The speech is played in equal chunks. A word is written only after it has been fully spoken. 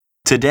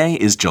Today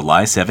is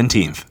July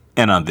 17th,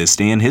 and on this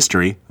day in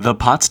history, the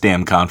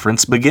Potsdam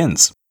Conference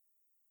begins.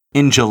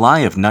 In July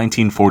of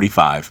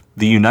 1945,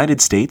 the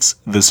United States,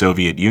 the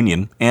Soviet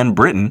Union, and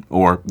Britain,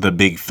 or the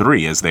Big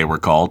Three as they were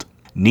called,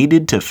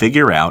 needed to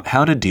figure out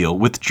how to deal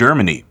with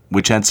Germany,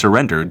 which had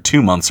surrendered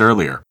 2 months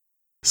earlier.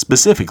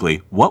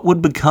 Specifically, what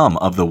would become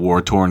of the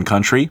war-torn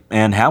country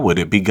and how would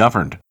it be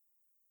governed?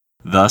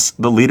 Thus,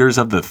 the leaders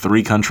of the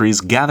three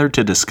countries gathered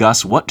to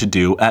discuss what to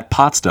do at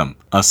Potsdam,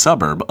 a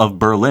suburb of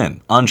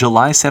Berlin, on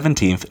July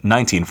 17,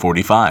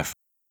 1945.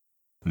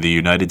 The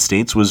United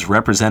States was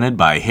represented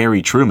by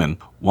Harry Truman,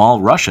 while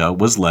Russia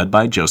was led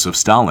by Joseph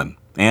Stalin,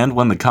 and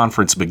when the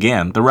conference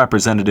began, the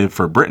representative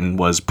for Britain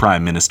was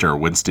Prime Minister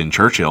Winston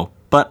Churchill,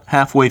 but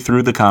halfway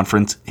through the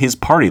conference, his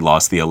party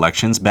lost the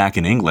elections back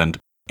in England,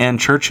 and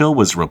Churchill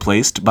was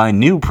replaced by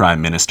new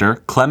Prime Minister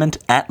Clement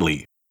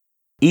Attlee.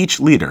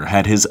 Each leader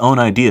had his own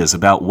ideas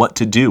about what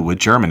to do with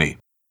Germany.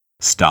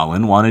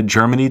 Stalin wanted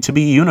Germany to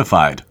be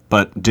unified,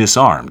 but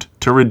disarmed,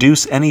 to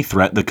reduce any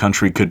threat the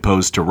country could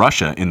pose to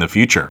Russia in the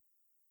future.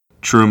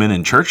 Truman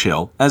and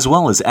Churchill, as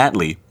well as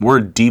Attlee, were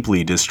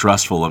deeply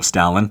distrustful of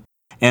Stalin,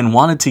 and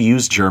wanted to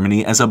use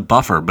Germany as a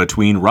buffer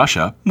between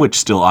Russia, which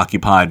still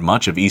occupied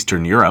much of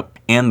Eastern Europe,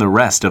 and the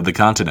rest of the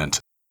continent.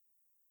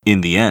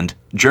 In the end,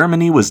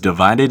 Germany was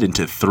divided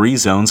into 3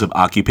 zones of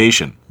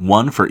occupation,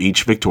 one for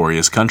each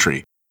victorious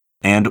country.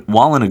 And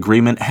while an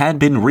agreement had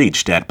been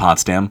reached at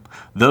Potsdam,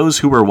 those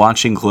who were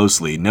watching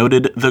closely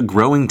noted the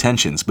growing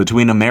tensions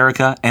between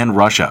America and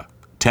Russia,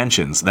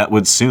 tensions that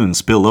would soon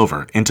spill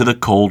over into the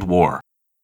Cold War.